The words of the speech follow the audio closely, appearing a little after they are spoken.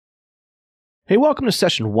Hey, welcome to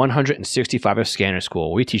session 165 of Scanner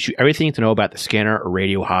School. We teach you everything to know about the scanner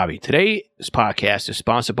radio hobby. Today's podcast is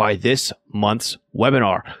sponsored by this month's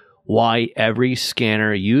webinar, Why Every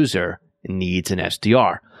Scanner User Needs an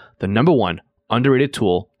SDR, the number one underrated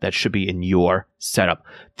tool that should be in your setup.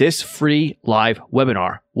 This free live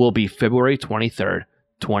webinar will be February 23rd,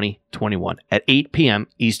 2021 at 8 p.m.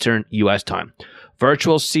 Eastern U.S. time.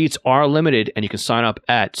 Virtual seats are limited, and you can sign up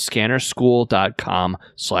at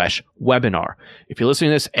scannerschool.com/webinar. If you're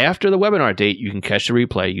listening to this after the webinar date, you can catch the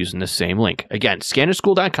replay using the same link. Again,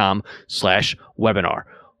 scannerschool.com/webinar.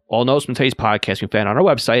 All notes from today's podcast can be found on our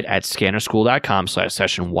website at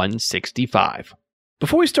scannerschool.com/session 165.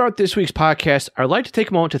 Before we start this week's podcast, I'd like to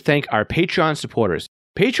take a moment to thank our Patreon supporters.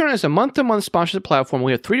 Patreon is a month-to-month sponsorship platform.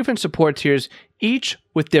 We have 3 different support tiers, each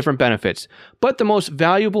with different benefits. But the most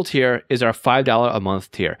valuable tier is our $5 a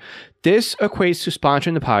month tier. This equates to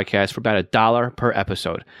sponsoring the podcast for about $1 per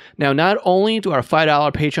episode. Now, not only do our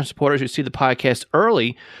 $5 Patreon supporters receive the podcast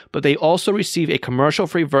early, but they also receive a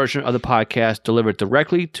commercial-free version of the podcast delivered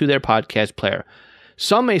directly to their podcast player.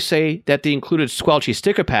 Some may say that the included Squelchy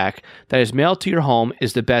sticker pack that is mailed to your home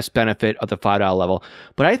is the best benefit of the $5 level,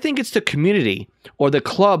 but I think it's the community or the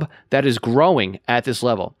club that is growing at this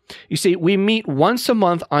level. You see, we meet once a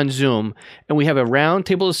month on Zoom, and we have a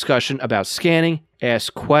roundtable discussion about scanning,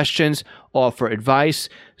 ask questions, offer advice.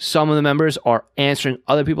 Some of the members are answering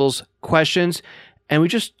other people's questions, and we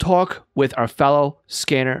just talk with our fellow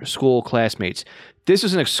Scanner School classmates. This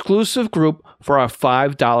is an exclusive group for our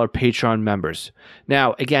 $5 Patreon members.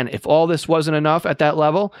 Now, again, if all this wasn't enough at that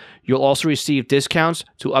level, you'll also receive discounts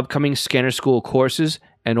to upcoming Scanner School courses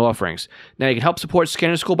and offerings. Now, you can help support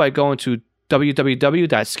Scanner School by going to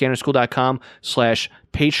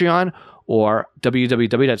www.scannerschool.com/Patreon or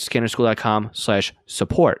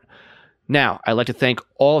www.scannerschool.com/support. Now, I'd like to thank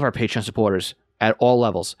all of our Patreon supporters at all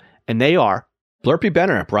levels, and they are Blurpy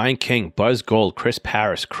Benner, Brian King, Buzz Gold, Chris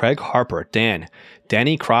Paris, Craig Harper, Dan,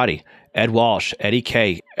 Danny Crotty, Ed Walsh, Eddie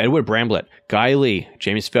K, Edward Bramblett, Guy Lee,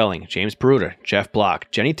 James Felling, James Bruder, Jeff Block,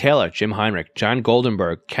 Jenny Taylor, Jim Heinrich, John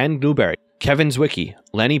Goldenberg, Ken Newberry, Kevin Zwicky,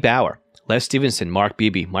 Lenny Bauer, Les Stevenson, Mark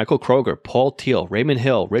Beebe, Michael Kroger, Paul Teal, Raymond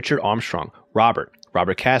Hill, Richard Armstrong, Robert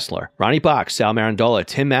Kessler, Ronnie Bach, Sal Marandola,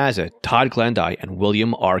 Tim Mazza, Todd Glendy, and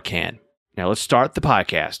William Arcan. Now let's start the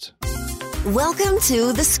podcast. Welcome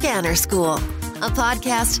to The Scanner School, a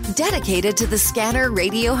podcast dedicated to the scanner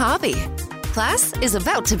radio hobby. Class is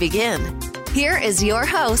about to begin. Here is your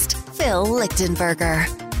host, Phil Lichtenberger.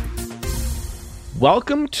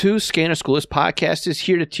 Welcome to Scanner School. This podcast is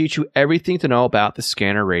here to teach you everything to know about the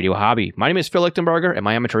scanner radio hobby. My name is Phil Lichtenberger, and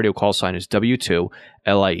my amateur radio call sign is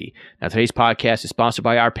W2LIE. Now, today's podcast is sponsored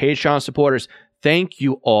by our Patreon supporters. Thank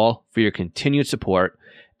you all for your continued support,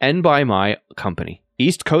 and by my company,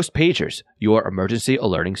 East Coast Pagers, your emergency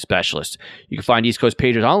alerting specialist. You can find East Coast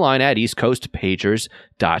Pagers online at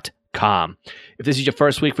eastcoastpagers.com. If this is your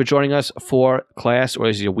first week for joining us for class, or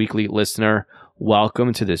this is your weekly listener,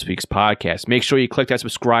 welcome to this week's podcast. Make sure you click that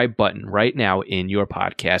subscribe button right now in your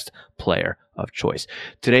podcast player of choice.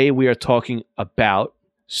 Today, we are talking about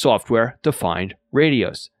software-defined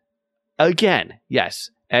radios. Again, yes,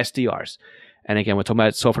 SDRs. And again, we're talking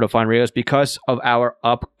about software-defined radios because of our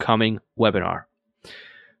upcoming webinar.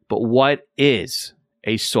 But what is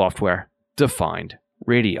a software-defined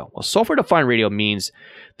radio? Well, software-defined radio means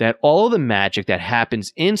that all of the magic that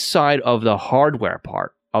happens inside of the hardware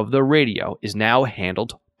part of the radio is now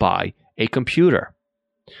handled by a computer.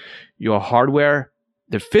 Your hardware,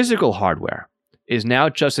 the physical hardware, is now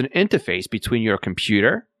just an interface between your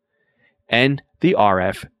computer and the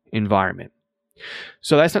RF environment.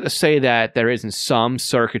 So that's not to say that there isn't some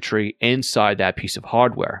circuitry inside that piece of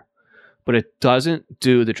hardware, but it doesn't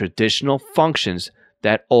do the traditional functions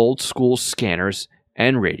that old school scanners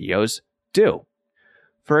and radios do.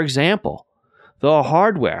 For example, the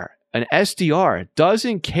hardware, an SDR,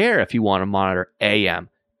 doesn't care if you want to monitor AM,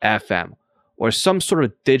 FM, or some sort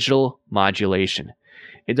of digital modulation.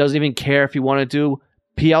 It doesn't even care if you want to do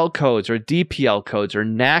PL codes or DPL codes or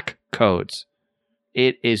NAC codes.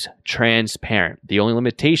 It is transparent. The only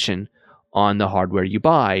limitation on the hardware you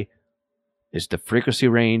buy is the frequency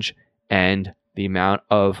range and the amount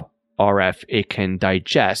of RF it can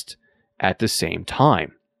digest at the same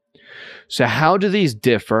time. So how do these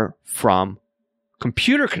differ from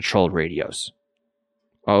computer-controlled radios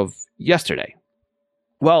of yesterday?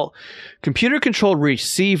 Well, computer-controlled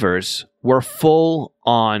receivers were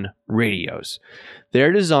full-on radios.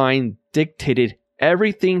 Their design dictated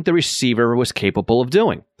everything the receiver was capable of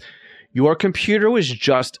doing. Your computer was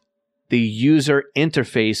just the user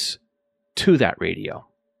interface to that radio.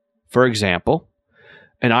 For example,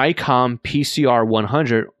 an ICOM PCR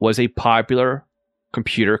 100 was a popular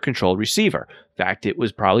computer-controlled receiver. In fact, it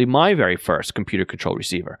was probably my very first computer-controlled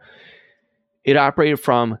receiver. It operated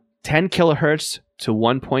from 10 kilohertz to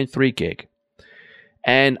 1.3 gig.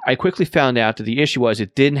 And I quickly found out that the issue was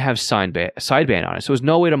it didn't have sideband on it. So there was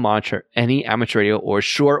no way to monitor any amateur radio or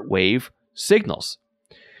shortwave signals.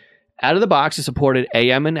 Out of the box, it supported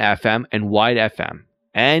AM and FM and wide FM.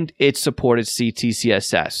 And it supported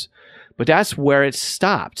CTCSS. But that's where it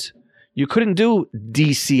stopped. You couldn't do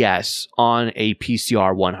DCS on a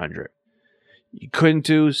PCR 100. You couldn't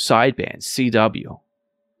do sideband, CW,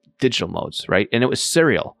 digital modes, right? And it was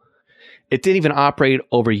serial. It didn't even operate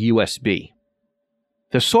over USB.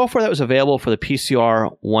 The software that was available for the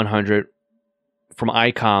PCR 100 from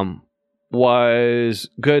ICOM was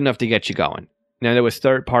good enough to get you going. Now, there was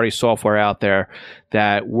third-party software out there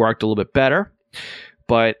that worked a little bit better.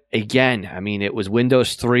 But again, I mean, it was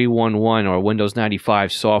Windows 3.1.1 or Windows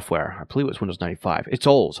 95 software. I believe it was Windows 95. It's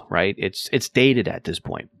old, right? It's dated at this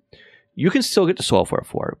point. You can still get the software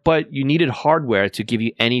for it, but you needed hardware to give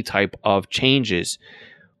you any type of changes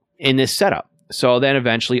in this setup. So then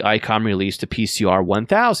eventually ICOM released the PCR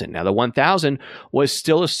 1000. Now the 1000 was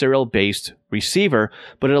still a serial-based receiver,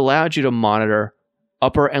 but it allowed you to monitor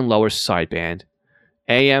upper and lower sideband,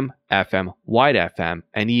 AM, FM, wide FM,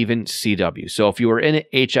 and even CW. So if you were in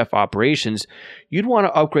HF operations, you'd want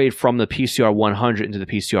to upgrade from the PCR 100 into the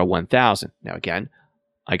PCR 1000. Now again,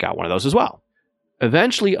 I got one of those as well.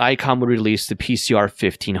 Eventually, ICOM would release the PCR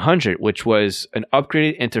 1500, which was an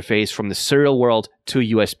upgraded interface from the serial world to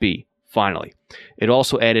USB, finally. It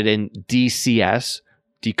also added in DCS,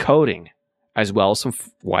 decoding, as well as some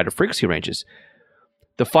wider frequency ranges.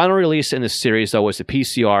 The final release in the series, though, was the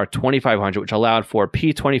PCR 2500, which allowed for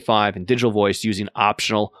P25 and digital voice using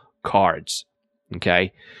optional cards.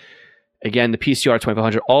 Okay. Again, the PCR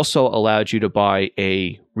 2500 also allowed you to buy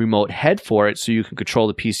a remote head for it, so you can control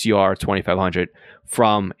the PCR 2500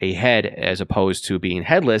 from a head as opposed to being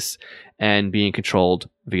headless and being controlled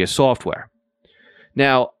via software.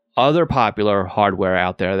 Now, other popular hardware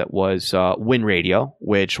out there that was WinRadio,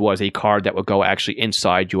 which was a card that would go actually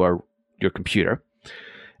inside your computer.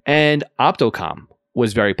 And Optocom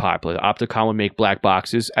was very popular. Optocom would make black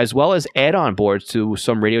boxes as well as add-on boards to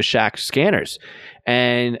some Radio Shack scanners.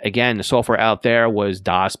 And again, the software out there was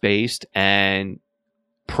DOS-based, and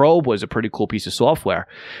Probe was a pretty cool piece of software.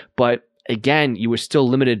 But again, you were still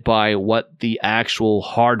limited by what the actual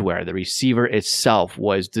hardware, the receiver itself,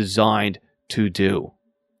 was designed to do.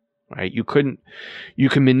 Right? You can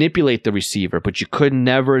manipulate the receiver, but you could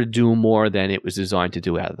never do more than it was designed to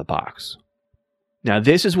do out of the box. Now,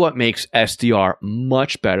 this is what makes SDR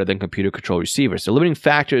much better than computer-controlled receivers. The limiting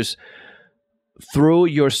factors through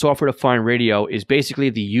your software-defined radio is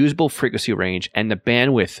basically the usable frequency range and the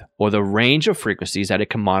bandwidth or the range of frequencies that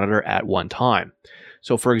it can monitor at one time.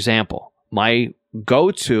 So, for example, my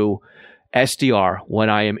go-to SDR when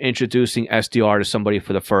I am introducing SDR to somebody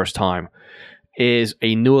for the first time is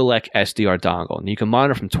a Newelec SDR dongle. And you can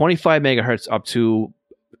monitor from 25 megahertz up to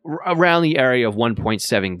around the area of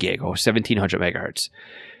 1.7 gig or 1700 megahertz.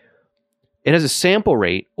 It has a sample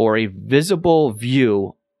rate or a visible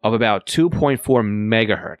view of about 2.4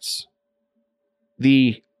 megahertz.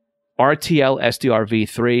 The RTL SDR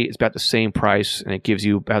V3 is about the same price, and it gives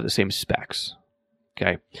you about the same specs.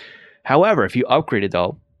 Okay. However, if you upgrade it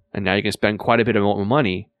though, and now you can spend quite a bit more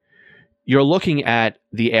money, you're looking at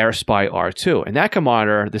the AirSpy R2, and that can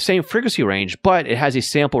monitor the same frequency range, but it has a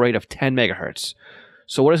sample rate of 10 megahertz.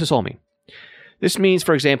 So what does this all mean? This means,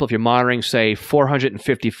 for example, if you're monitoring, say,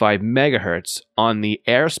 455 megahertz on the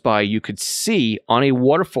AirSpy, you could see on a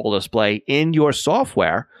waterfall display in your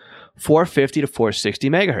software 450 to 460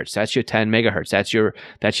 megahertz. That's your 10 megahertz. That's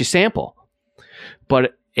your sample.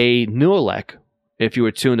 But a Newelec, if you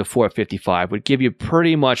were tuned to 455, would give you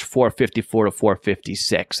pretty much 454 to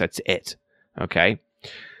 456. That's it. Okay?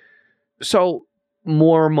 So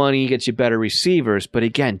more money gets you better receivers, but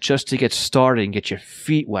again, just to get started and get your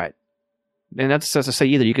feet wet. And that's to say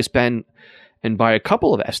either you could spend and buy a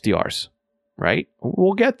couple of SDRs, right?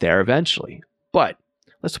 We'll get there eventually. But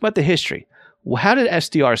let's talk about the history. Well, how did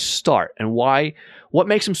SDRs start and why? What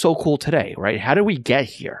makes them so cool today, right? How did we get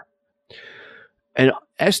here? An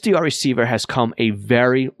SDR receiver has come a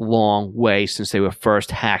very long way since they were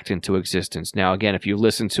first hacked into existence. Now, again, if you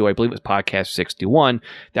listen to, I believe it was podcast 61,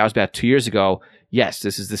 that was about 2 years ago. Yes,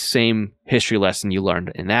 this is the same history lesson you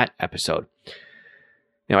learned in that episode.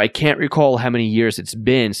 Now, I can't recall how many years it's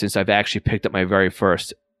been since I've actually picked up my very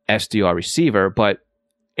first SDR receiver, but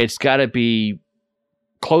it's got to be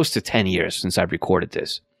close to 10 years since I've recorded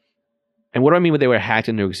this. And what do I mean when they were hacked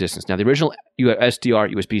into existence? Now, the original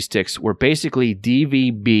SDR USB sticks were basically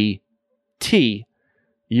DVB-T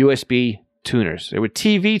USB tuners. They were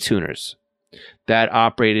TV tuners that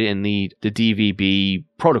operated in the DVB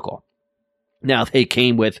protocol. Now, they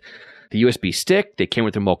came with the USB stick, they came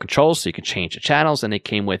with remote controls so you could change the channels, and they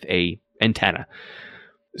came with a antenna.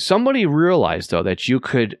 Somebody realized, though, that you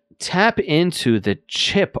could tap into the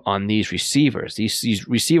chip on these receivers. These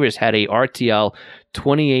receivers had a RTL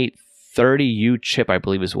 2830U chip, I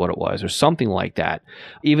believe is what it was, or something like that.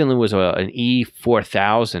 Even it was an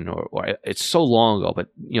E4000, or it's so long ago, but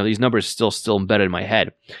these numbers still embedded in my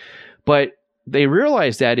head. But they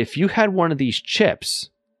realized that if you had one of these chips,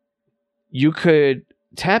 you could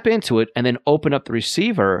tap into it and then open up the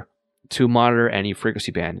receiver to monitor any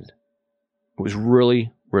frequency band. It was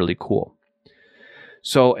really, really cool.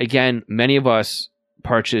 So again, many of us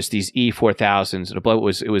purchased these E4000s.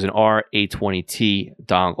 It was an R820T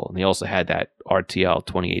dongle, and they also had that RTL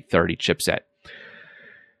 2830 chipset.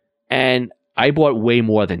 And I bought way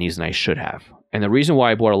more than these than I should have. And the reason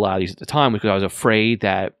why I bought a lot of these at the time was because I was afraid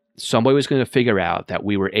that somebody was going to figure out that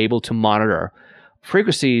we were able to monitor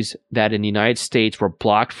frequencies that in the United States were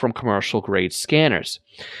blocked from commercial grade scanners.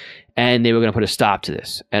 And they were going to put a stop to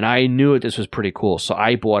this. And I knew that this was pretty cool. So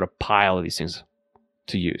I bought a pile of these things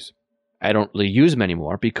to use. I don't really use them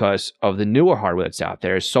anymore because of the newer hardware that's out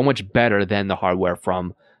there. It's so much better than the hardware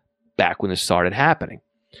from back when this started happening.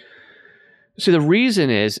 So the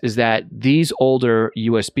reason is that these older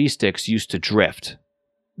USB sticks used to drift.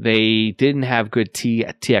 They didn't have good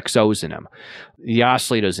TXOs in them, the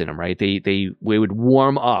oscillators in them, right? They would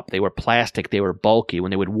warm up. They were plastic. They were bulky. When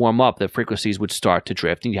they would warm up, the frequencies would start to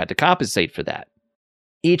drift, and you had to compensate for that.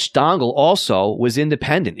 Each dongle also was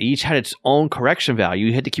independent. Each had its own correction value.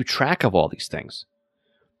 You had to keep track of all these things.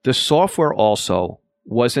 The software also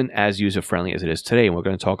wasn't as user-friendly as it is today, and we're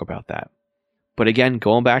going to talk about that. But again,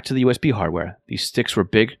 going back to the USB hardware, these sticks were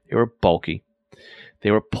big. They were bulky.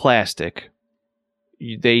 They were plastic.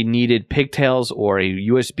 They needed pigtails or a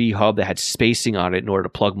USB hub that had spacing on it in order to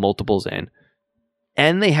plug multiples in.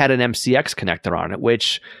 And they had an MCX connector on it,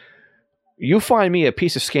 which you find me a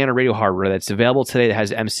piece of scanner radio hardware that's available today that has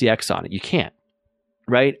MCX on it. You can't,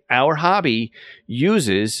 right? Our hobby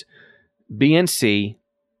uses BNC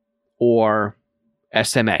or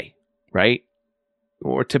SMA, right?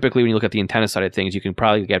 Or typically when you look at the antenna side of things, you can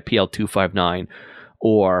probably get PL259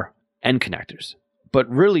 or N connectors. But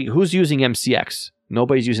really, who's using MCX?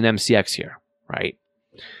 Nobody's using MCX here, right?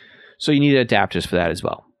 So you need adapters for that as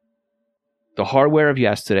well. The hardware of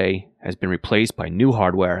yesterday has been replaced by new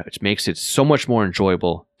hardware, which makes it so much more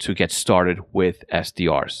enjoyable to get started with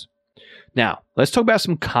SDRs. Now, let's talk about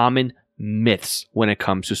some common myths when it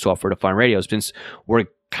comes to software-defined radios, since we're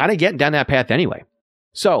kind of getting down that path anyway.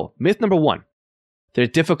 So, myth number one, they're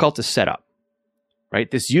difficult to set up, right?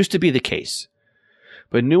 This used to be the case,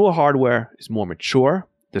 but newer hardware is more mature,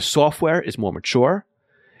 the software is more mature,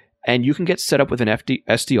 and you can get set up with an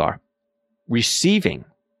SDR receiving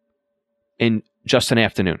in just an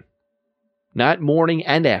afternoon. Not morning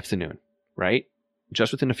and afternoon, right?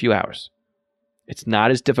 Just within a few hours. It's not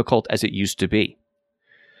as difficult as it used to be.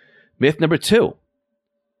 Myth number two,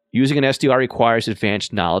 using an SDR requires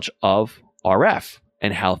advanced knowledge of RF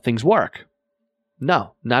and how things work.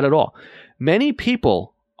 No, not at all. Many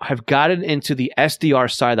people have gotten into the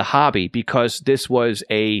SDR side of the hobby because this was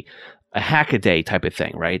a hack-a-day type of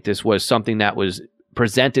thing, right? This was something that was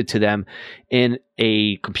presented to them in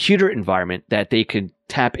a computer environment that they could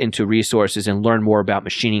tap into resources and learn more about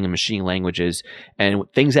machining and machine languages and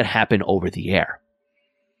things that happen over the air.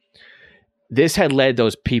 This had led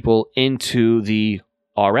those people into the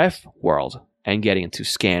RF world and getting into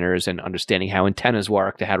scanners and understanding how antennas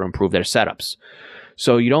work to how to improve their setups.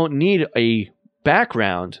 So you don't need a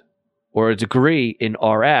background or a degree in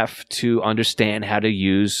RF to understand how to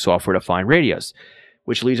use software-defined radios,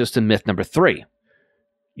 which leads us to myth number three.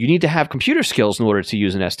 You need to have computer skills in order to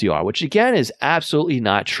use an SDR, which again is absolutely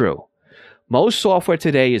not true. Most software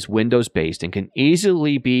today is Windows-based and can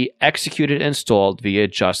easily be executed and installed via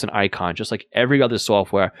just an icon, just like every other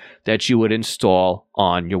software that you would install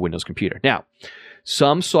on your Windows computer. Now,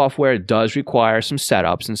 some software does require some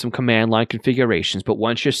setups and some command line configurations, but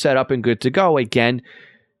once you're set up and good to go, again,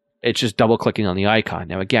 it's just double-clicking on the icon.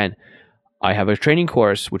 Now, again, I have a training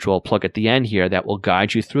course, which we'll plug at the end here, that will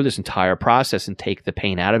guide you through this entire process and take the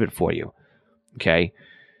pain out of it for you. Okay?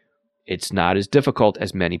 It's not as difficult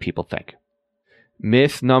as many people think.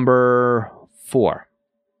 Myth number 4.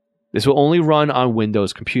 This will only run on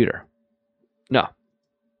Windows computer. No,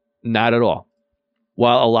 not at all.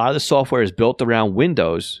 While a lot of the software is built around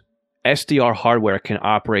Windows, SDR hardware can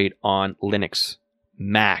operate on Linux,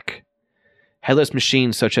 Mac, headless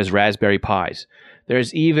machines such as Raspberry Pis.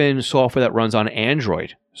 There's even software that runs on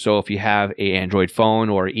Android. So if you have an Android phone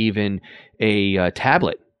or even a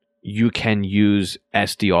tablet, you can use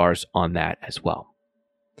SDRs on that as well.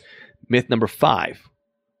 Myth number 5,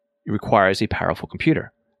 it requires a powerful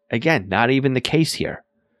computer. Again, not even the case here.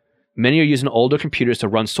 Many are using older computers to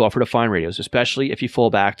run software-defined radios, especially if you fall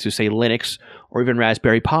back to, say, Linux or even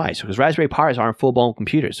Raspberry Pis, because Raspberry Pis aren't full-blown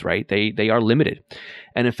computers, right? They are limited.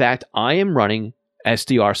 And in fact, I am running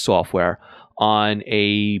SDR software on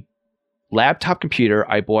a laptop computer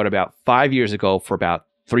I bought about 5 years ago for about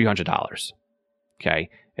 $300. Okay?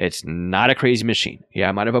 It's not a crazy machine. Yeah,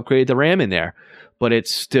 I might have upgraded the RAM in there, but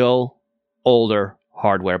it's still older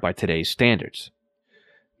hardware by today's standards.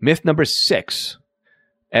 Myth number 6.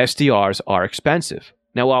 SDRs are expensive.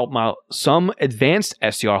 Now, while some advanced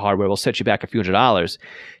SDR hardware will set you back a few $100s,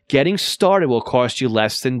 getting started will cost you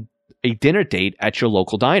less than a dinner date at your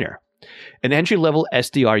local diner. An entry-level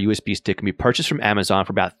SDR USB stick can be purchased from Amazon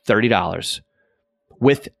for about $30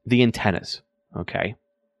 with the antennas. Okay.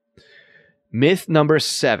 Myth number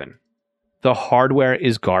 7. The hardware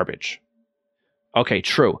is garbage. Okay,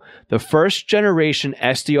 true. The first generation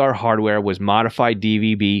SDR hardware was modified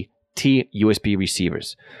DVB-T USB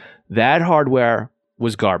receivers. That hardware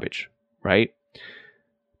was garbage, right?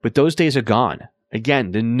 But those days are gone.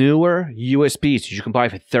 Again, the newer USBs you can buy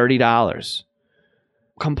for $30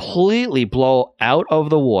 completely blow out of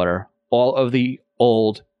the water all of the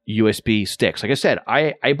old USB sticks. Like I said,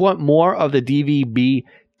 I bought more of the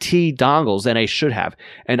DVB-T dongles than I should have,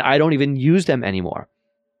 and I don't even use them anymore.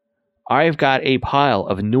 I've got a pile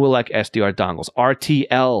of Newelec SDR dongles,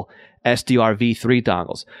 RTL SDR V3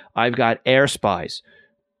 dongles. I've got AirSpies,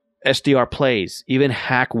 SDR Plays, even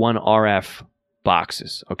Hack One RF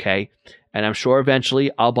boxes, okay? And I'm sure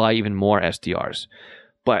eventually I'll buy even more SDRs.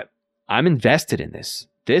 But I'm invested in this.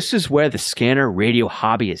 This is where the scanner radio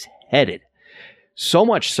hobby is headed. So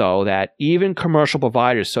much so that even commercial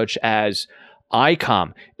providers such as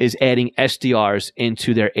ICOM is adding SDRs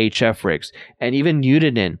into their HF rigs. And even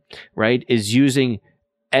Uniden, right, is using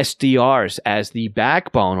SDRs as the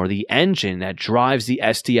backbone or the engine that drives the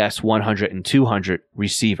SDS 100 and 200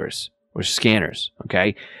 receivers or scanners,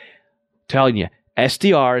 okay? Telling you,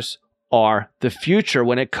 SDRs are the future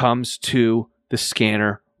when it comes to the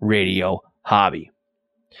scanner radio hobby.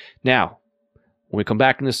 Now, when we come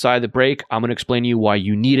back on this side of the break, I'm going to explain to you why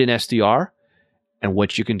you need an SDR and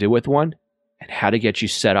what you can do with one and how to get you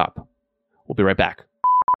set up. We'll be right back.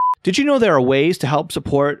 Did you know there are ways to help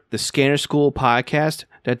support the Scanner School podcast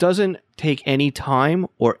that doesn't take any time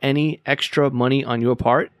or any extra money on your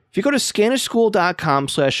part? If you go to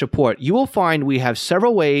scannerschool.com/support, you will find we have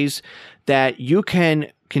several ways that you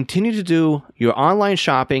can continue to do your online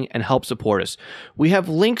shopping and help support us. We have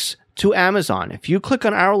links to Amazon. If you click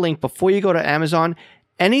on our link before you go to Amazon,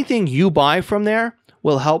 anything you buy from there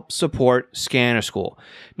will help support Scanner School.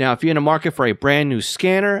 Now, if you're in the market for a brand new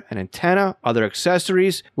scanner, an antenna, other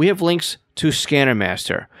accessories, we have links to Scanner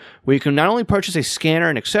Master, where you can not only purchase a scanner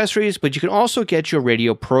and accessories, but you can also get your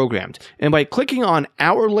radio programmed. And by clicking on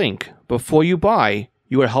our link before you buy,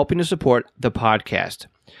 you are helping to support the podcast.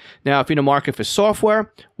 Now, if you're in the market for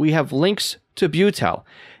software, we have links to Butel.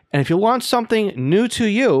 And if you want something new to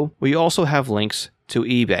you, we also have links to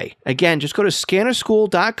eBay. Again, just go to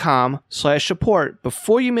scannerschool.com/support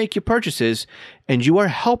before you make your purchases, and you are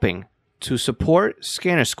helping to support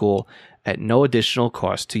Scanner School at no additional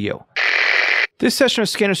cost to you. This session of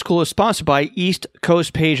Scanner School is sponsored by East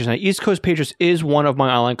Coast Pagers. Now, East Coast Pagers is one of my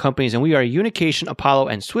online companies, and we are a Unication, Apollo,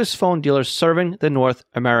 and Swiss phone dealers serving the North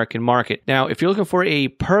American market. Now, if you're looking for a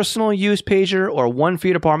personal use pager or one for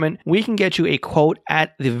your department, we can get you a quote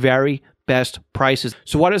at the very best prices.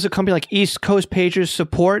 So why does a company like East Coast Pagers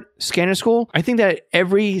support Scanner School? I think that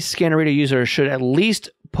every scanner radio user should at least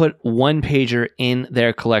put one pager in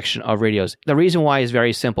their collection of radios. The reason why is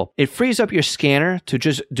very simple. It frees up your scanner to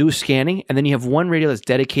just do scanning, and then you have one radio that's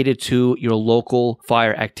dedicated to your local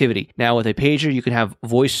fire activity. Now, with a pager, you can have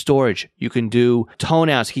voice storage. You can do tone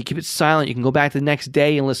outs. You can keep it silent. You can go back the next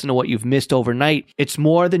day and listen to what you've missed overnight. It's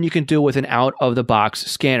more than you can do with an out-of-the-box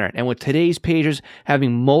scanner. And with today's pagers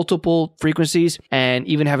having multiple frequencies and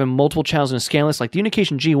even having multiple channels in a scan list, like the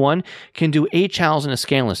Unication G1 can do 8 channels in a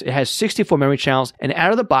scan list. It has 64 memory channels, and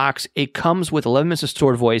out of the box, it comes with 11 minutes of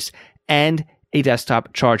stored voice and a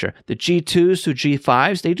desktop charger. The G2s to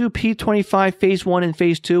G5s, they do P25 Phase 1 and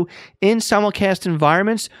Phase 2 in simulcast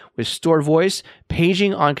environments with stored voice,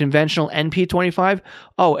 paging on conventional NP25.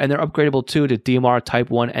 Oh, and they're upgradable too to DMR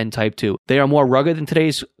Type 1 and Type 2. They are more rugged than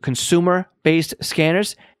today's consumer-based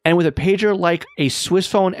scanners, And with a pager like a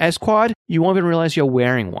Swissphone S Quad, you won't even realize you're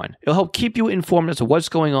wearing one. It'll help keep you informed as to what's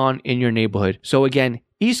going on in your neighborhood. So again,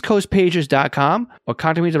 eastcoastpagers.com or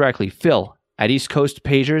contact me directly,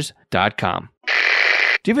 Phil@eastcoastpagers.com.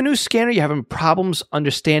 Do you have a new scanner? You're having problems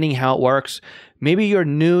understanding how it works? Maybe you're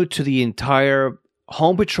new to the entire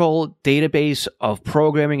Home Patrol database of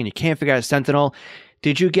programming and you can't figure out Sentinel.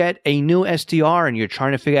 Did you get a new SDR and you're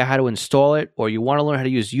trying to figure out how to install it? Or you want to learn how to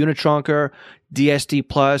use Unitrunker, DSD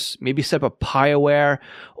Plus, maybe set up a PieAware,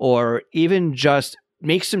 or even just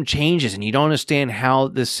make some changes and you don't understand how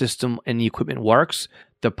the system and the equipment works?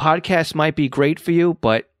 The podcast might be great for you,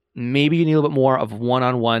 but maybe you need a little bit more of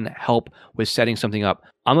one-on-one help with setting something up.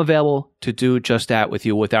 I'm available to do just that with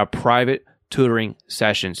you with our private tutoring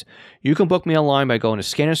sessions. You can book me online by going to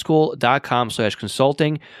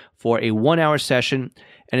scannerschool.com/consulting for a 1-hour session.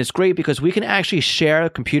 And it's great because we can actually share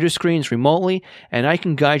computer screens remotely and I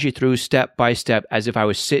can guide you through step by step as if I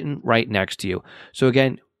was sitting right next to you. So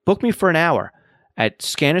again, book me for an hour at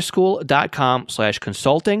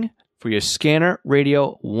scannerschool.com/consulting for your Scanner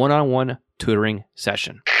Radio one-on-one tutoring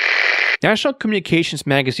session. National Communications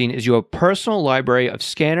Magazine is your personal library of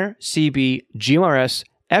Scanner, CB, GMRS,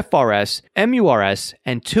 FRS, MURS,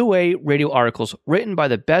 and two-way radio articles written by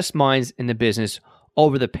the best minds in the business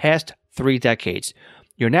over the past 3 decades.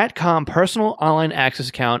 Your NatCom personal online access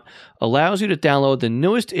account allows you to download the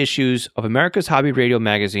newest issues of America's Hobby Radio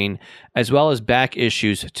magazine, as well as back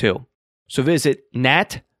issues too. So visit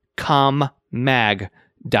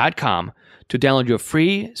natcommag.com to download your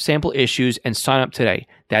free sample issues and sign up today.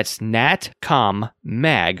 That's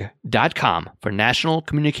natcommag.com for National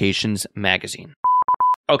Communications Magazine.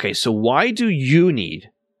 Okay, so why do you need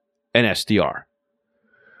an SDR?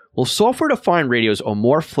 Well, software-defined radios are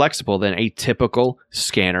more flexible than a typical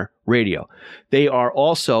scanner radio. They are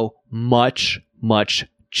also much, much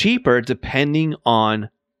cheaper depending on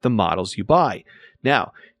the models you buy.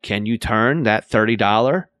 Now, can you turn that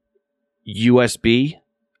 $30 USB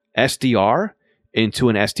SDR into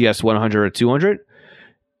an SDS 100 or 200?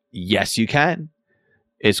 Yes, you can.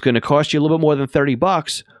 It's going to cost you a little bit more than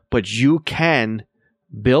 $30, but you can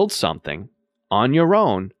build something on your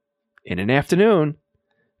own in an afternoon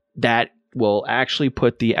that will actually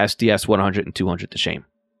put the SDS 100 and 200 to shame.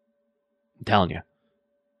 I'm telling you,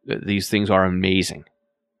 these things are amazing.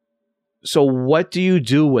 So what do you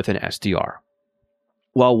do with an SDR?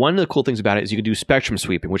 Well, one of the cool things about it is you can do spectrum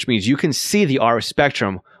sweeping, which means you can see the RF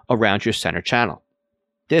spectrum around your center channel.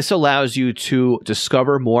 This allows you to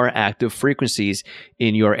discover more active frequencies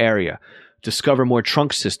in your area, discover more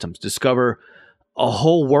trunk systems, discover a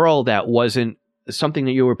whole world that wasn't something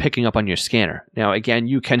that you were picking up on your scanner. Now, again,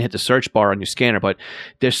 you can hit the search bar on your scanner, but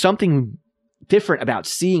there's something different about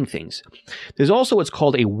seeing things. There's also what's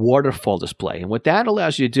called a waterfall display. And what that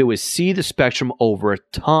allows you to do is see the spectrum over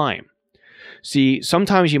time. See,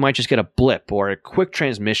 sometimes you might just get a blip or a quick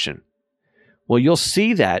transmission. Well, you'll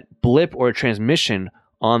see that blip or transmission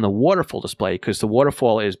on the waterfall display because the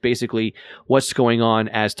waterfall is basically what's going on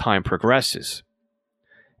as time progresses.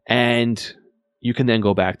 And you can then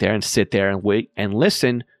go back there and sit there and wait and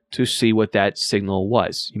listen to see what that signal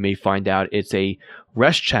was. You may find out it's a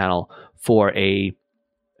rest channel for a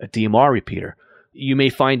DMR repeater. You may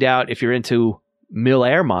find out if you're into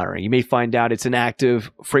mil-air monitoring, you may find out it's an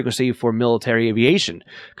active frequency for military aviation.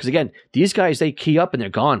 Because again, these guys, they key up and they're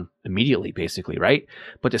gone immediately, basically, right?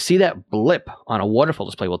 But to see that blip on a waterfall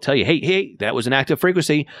display will tell you, hey, that was an active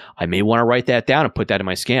frequency. I may want to write that down and put that in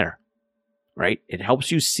my scanner, right? It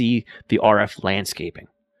helps you see the RF landscaping.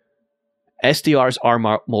 SDRs are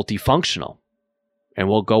multifunctional, and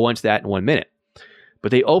we'll go into that in 1 minute.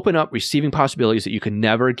 But they open up receiving possibilities that you can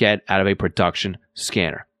never get out of a production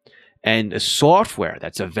scanner. And the software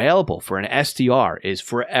that's available for an SDR is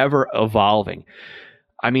forever evolving.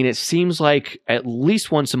 I mean, it seems like at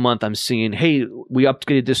least once a month I'm seeing, hey, we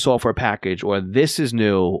upgraded this software package, or this is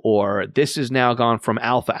new, or this is now gone from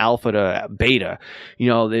alpha to beta. You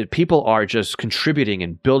know, the people are just contributing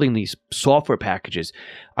and building these software packages.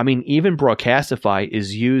 I mean, even Broadcastify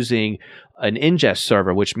is using an ingest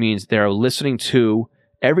server, which means they're listening to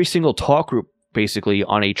every single talk group basically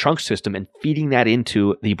on a trunk system and feeding that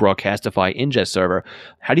into the Broadcastify ingest server.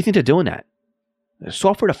 How do you think they're doing that?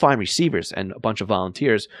 Software-defined receivers and a bunch of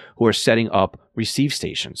volunteers who are setting up receive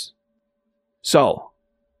stations. So,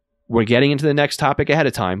 we're getting into the next topic ahead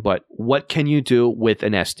of time, but what can you do with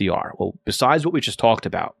an SDR? Well, besides what we just talked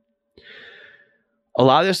about, a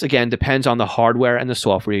lot of this, again, depends on the hardware and the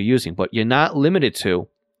software you're using, but you're not limited to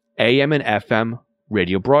AM and FM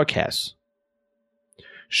radio broadcasts,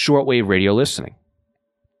 shortwave radio listening,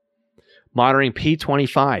 monitoring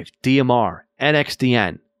P25, DMR,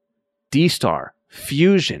 NXDN, D-Star,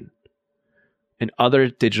 fusion, and other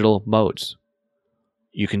digital modes.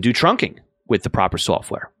 You can do trunking with the proper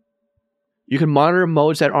software. You can monitor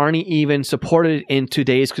modes that aren't even supported in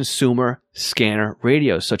today's consumer scanner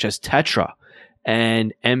radios, such as Tetra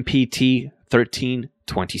and MPT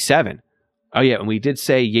 1327. Oh yeah, and we did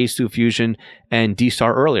say Yaesu Fusion and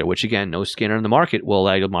D-Star earlier, which again, no scanner in the market will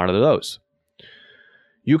allow you to monitor those.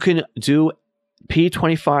 You can do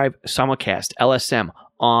P25 simulcast, LSM,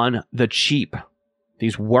 on the cheap.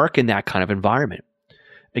 These work in that kind of environment.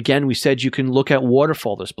 Again, we said you can look at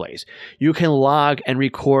waterfall displays. You can log and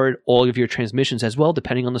record all of your transmissions as well,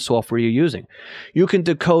 depending on the software you're using. You can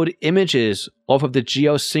decode images off of the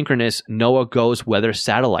geosynchronous NOAA GOES weather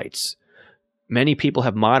satellites. Many people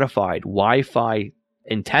have modified Wi-Fi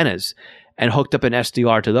antennas and hooked up an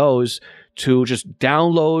SDR to those to just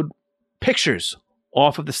download pictures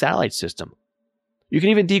off of the satellite system. You can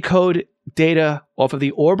even decode data off of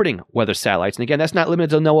the orbiting weather satellites. And again, that's not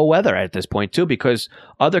limited to NOAA weather at this point too, because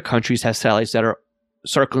other countries have satellites that are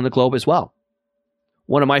circling the globe as well.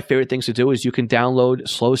 One of my favorite things to do is you can download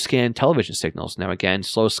slow scan television signals. Now again,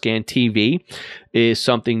 slow scan TV is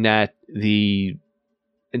something that the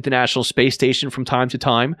International Space Station from time to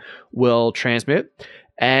time will transmit,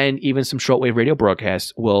 and even some shortwave radio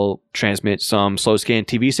broadcasts will transmit some slow scan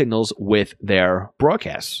TV signals with their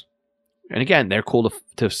broadcasts. And again, they're cool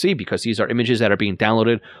to see because these are images that are being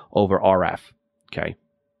downloaded over RF. Okay.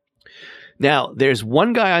 Now, there's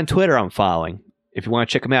one guy on Twitter I'm following. If you want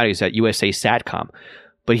to check him out, he's at USA Satcom.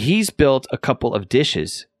 But he's built a couple of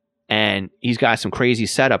dishes, and he's got some crazy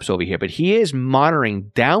setups over here. But he is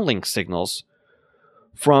monitoring downlink signals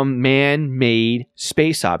from man-made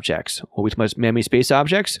space objects. Which man-made space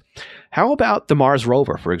objects? How about the Mars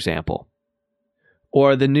rover, for example?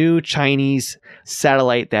 Or the new Chinese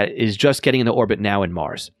satellite that is just getting into orbit now in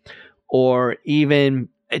Mars. Or even,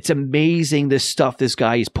 it's amazing the stuff this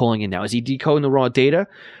guy is pulling in now. Is he decoding the raw data?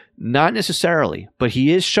 Not necessarily, but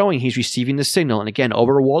he is showing he's receiving the signal. And again,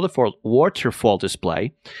 over a waterfall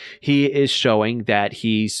display, he is showing that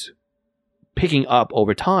he's picking up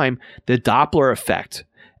over time the Doppler effect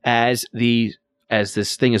as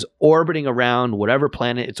this thing is orbiting around whatever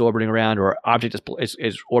planet it's orbiting around or object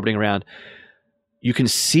is orbiting around. You can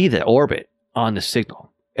see the orbit on the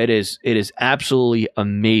signal. It is absolutely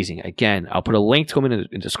amazing. Again, I'll put a link to him in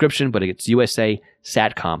the description, but it's USA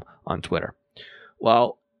Satcom on Twitter.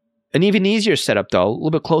 Well, an even easier setup, though, a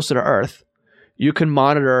little bit closer to Earth, you can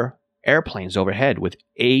monitor airplanes overhead with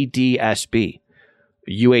ADSB,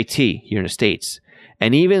 UAT here in the States,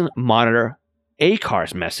 and even monitor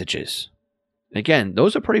ACARS messages. Again,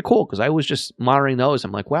 those are pretty cool because I was just monitoring those.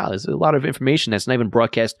 I'm like, wow, there's a lot of information that's not even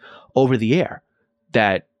broadcast over the air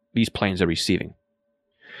that these planes are receiving.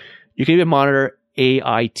 You can even monitor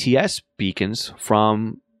AITS beacons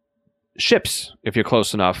from ships if you're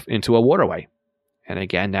close enough into a waterway. And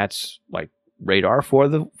again, that's like radar for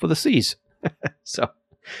the seas. So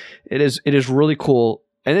it is really cool.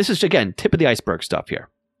 And this is, again, tip of the iceberg stuff here,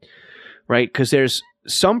 right? Because there's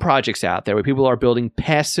some projects out there where people are building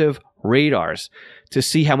passive radars to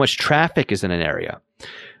see how much traffic is in an area.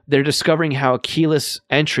 They're discovering how keyless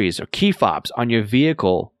entries or key fobs on your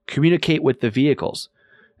vehicle communicate with the vehicles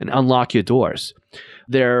and unlock your doors.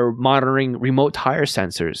 They're monitoring remote tire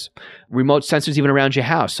sensors, remote sensors even around your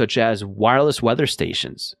house, such as wireless weather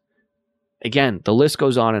stations. Again, the list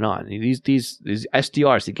goes on and on. These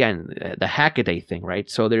SDRs, again, the Hackaday thing, right?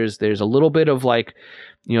 So there's a little bit of like,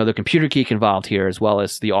 the computer geek involved here as well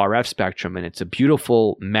as the RF spectrum, and it's a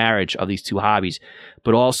beautiful marriage of these two hobbies.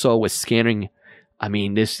 But also with scanning, I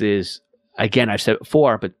mean, this is, again, I've said it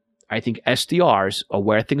before, but I think SDRs are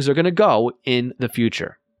where things are going to go in the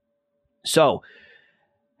future. So,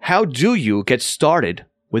 how do you get started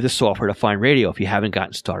with a software-defined radio if you haven't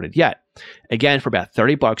gotten started yet? Again, for about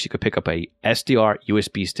 $30, you could pick up a SDR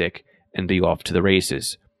USB stick and be off to the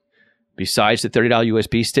races. Besides the $30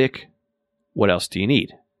 USB stick, what else do you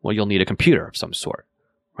need? Well, you'll need a computer of some sort,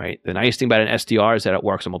 right? The nice thing about an SDR is that it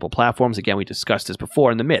works on multiple platforms. Again, we discussed this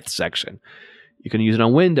before in the myths section. You can use it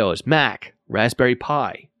on Windows, Mac, Raspberry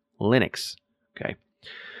Pi, Linux, okay?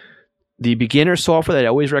 The beginner software that I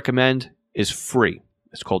always recommend is free.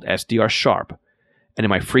 It's called SDR Sharp. And in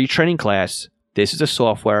my free training class, this is the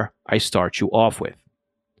software I start you off with.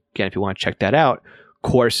 Again, if you want to check that out,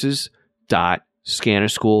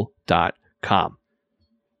 courses.scannerschool.com.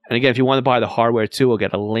 And again, if you want to buy the hardware too, we'll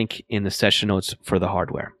get a link in the session notes for the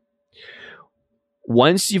hardware.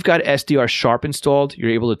 Once you've got SDR Sharp installed,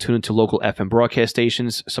 you're able to tune into local FM broadcast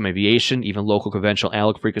stations, some aviation, even local conventional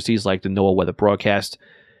analog frequencies like the NOAA weather broadcast.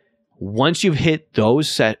 Once you've hit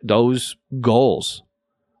those goals,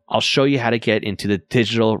 I'll show you how to get into the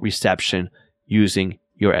digital reception using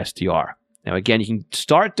your SDR. Now, again, you can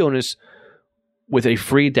start doing this with a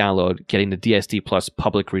free download, getting the DSD Plus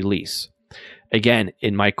public release. Again,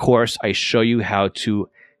 in my course, I show you how to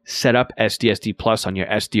set up SDSD Plus on your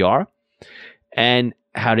SDR and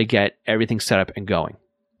how to get everything set up and going.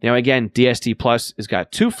 Now, again, DSD Plus has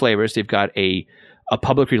got two flavors. They've got a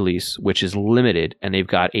public release, which is limited, and they've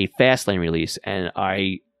got a fast lane release. And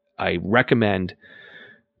I recommend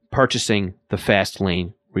purchasing the fast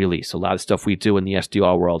lane release. A lot of stuff we do in the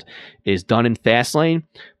SDR world is done in fast lane,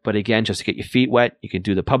 but again, just to get your feet wet, you can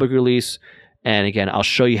do the public release. And again, I'll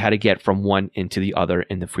show you how to get from one into the other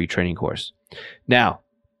in the free training course. Now,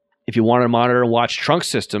 if you want to monitor and watch trunk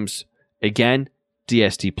systems, again,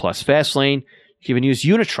 DSD Plus Fastlane, you can even use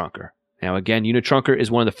Unitrunker. Now, again, Unitrunker is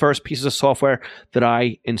one of the first pieces of software that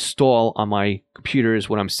I install on my computers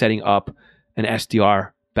when I'm setting up an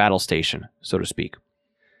SDR battle station, so to speak.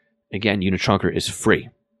 Again, Unitrunker is free.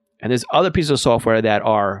 And there's other pieces of software that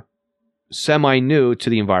are semi-new to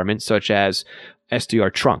the environment, such as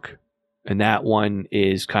SDR Trunk. And that one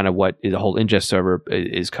is kind of what the whole ingest server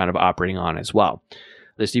is kind of operating on as well.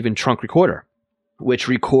 There's even Trunk Recorder, which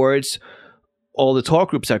records all the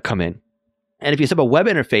talk groups that come in. And if you set up a web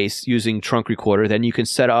interface using Trunk Recorder, then you can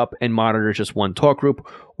set up and monitor just one talk group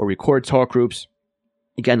or record talk groups.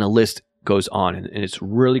 Again, the list goes on, and it's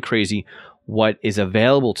really crazy what is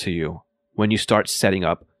available to you when you start setting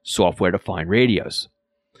up software-defined radios.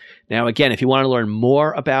 Now, again, if you want to learn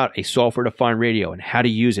more about a software-defined radio and how to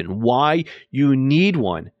use it and why you need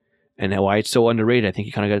one and why it's so underrated, I think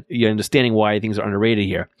you kind of got you're understanding why things are underrated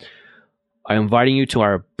here. I'm inviting you to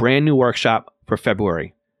our brand new workshop for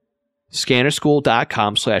February,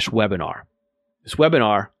 scannerschool.com/webinar. This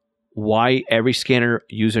webinar, why every scanner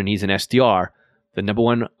user needs an SDR, the number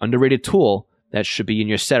one underrated tool that should be in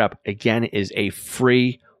your setup, again, is a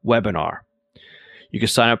free webinar. You can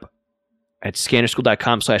sign up at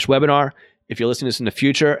scannerschool.com/webinar. If you're listening to this in the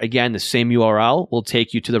future, again, the same URL will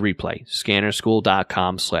take you to the replay,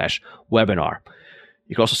 scannerschool.com/webinar.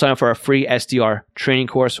 You can also sign up for our free SDR training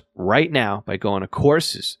course right now by going to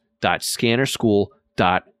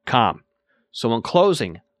courses.scannerschool.com. So in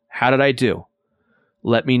closing, how did I do?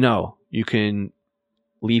 Let me know. You can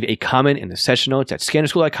leave a comment in the session notes at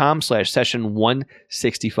scannerschool.com/session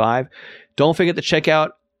 165. Don't forget to check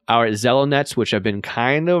out our Zello nets, which I've been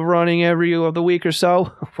kind of running every other week or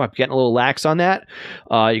so. I'm getting a little lax on that.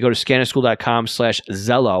 You go to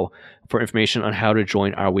scannerschool.com/Zello for information on how to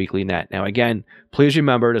join our weekly net. Now, again, please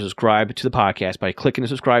remember to subscribe to the podcast by clicking the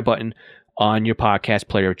subscribe button on your podcast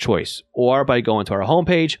player of choice, or by going to our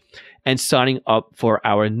homepage and signing up for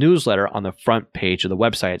our newsletter on the front page of the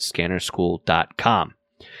website at scannerschool.com.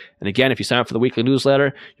 And again, if you sign up for the weekly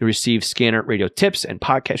newsletter, you'll receive Scanner Radio tips and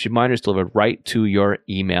podcast reminders delivered right to your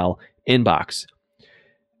email inbox.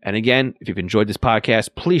 And again, if you've enjoyed this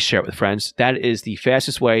podcast, please share it with friends. That is the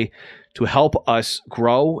fastest way to help us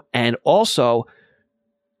grow and also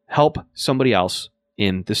help somebody else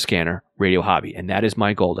in the scanner radio hobby. And that is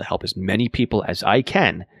my goal, to help as many people as I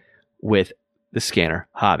can with the scanner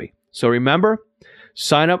hobby. So remember,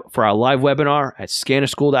 sign up for our live webinar at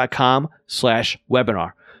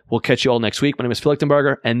scannerschool.com/webinar. We'll catch you all next week. My name is Phil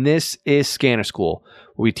Lichtenberger, and this is Scanner School,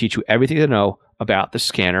 where we teach you everything to know about the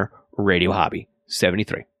scanner radio hobby.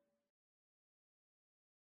 73.